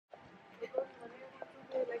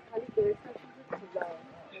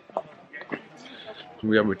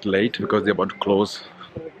We are a bit late because they're about to close.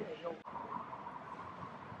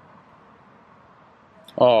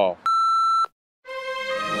 Oh.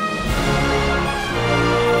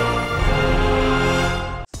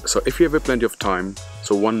 So if you have plenty of time,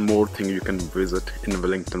 so one more thing you can visit in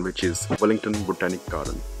Wellington, which is Wellington Botanic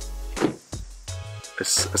Garden.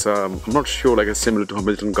 It's I'm not sure like it's similar to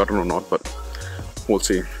Hamilton Garden or not, but we'll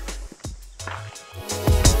see.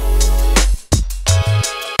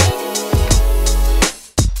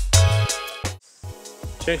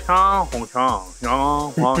 So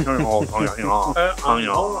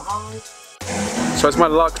it's my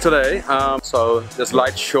luck today. So there's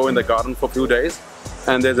light show in the garden for a few days,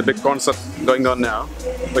 and there's a big concert going on now,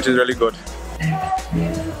 which is really good.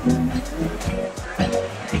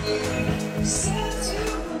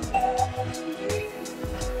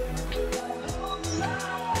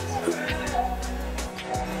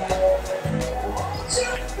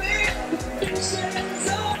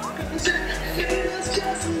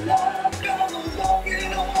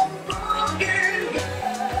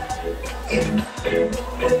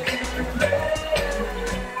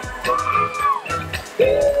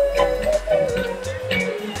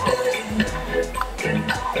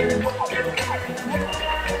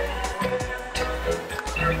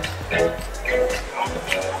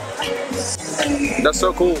 That's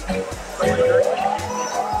so cool.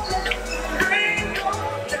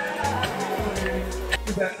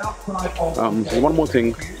 There's one more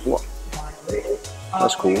thing. What?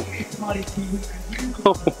 That's cool.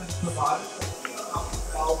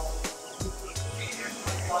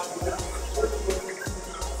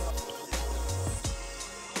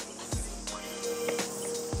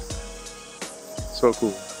 So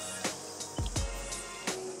cool.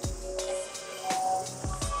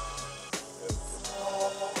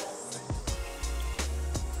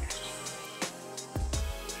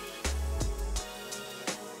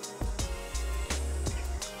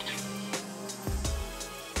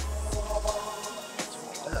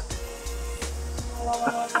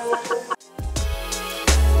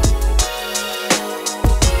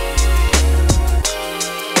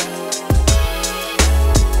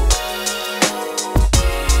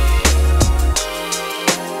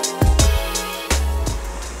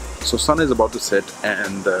 So sun is about to set,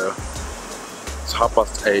 and it's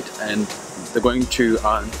 8:30, and they're going to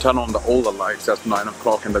turn on all the lights at 9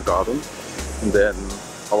 o'clock in the garden, and then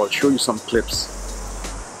I will show you some clips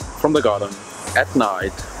from the garden at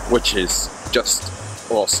night, which is just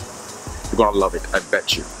awesome. You're gonna love it, I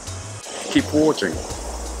bet you. Keep watching.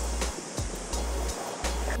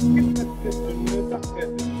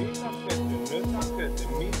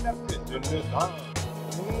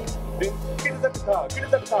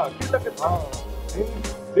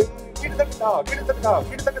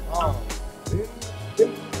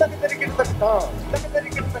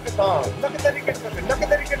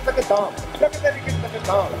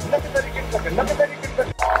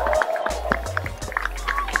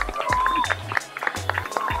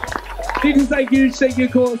 Need to say huge thank you,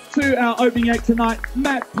 of course, to our opening act tonight,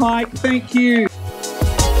 Matt Pike. Thank you.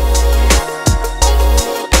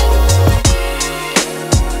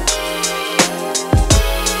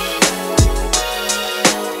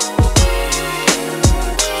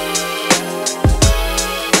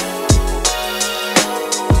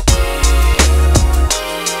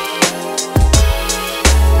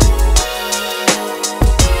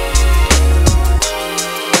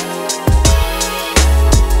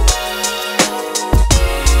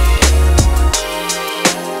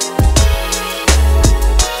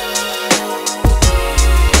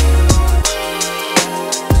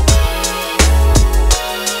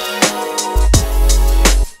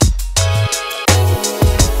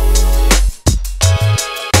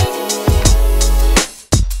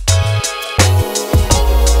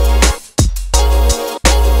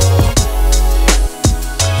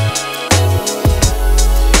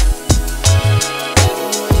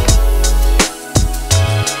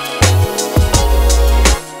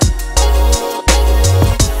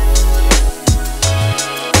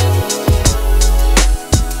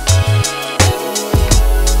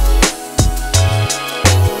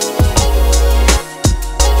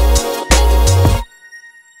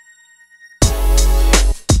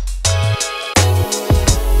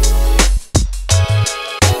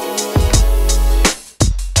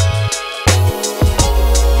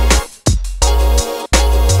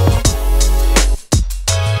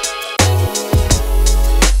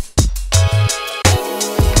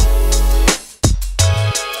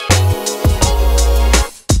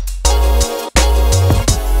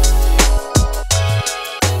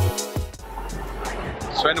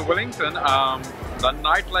 So in Wellington, the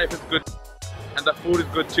nightlife is good, and the food is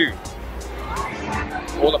good too.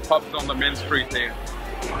 All the pubs on the main street there.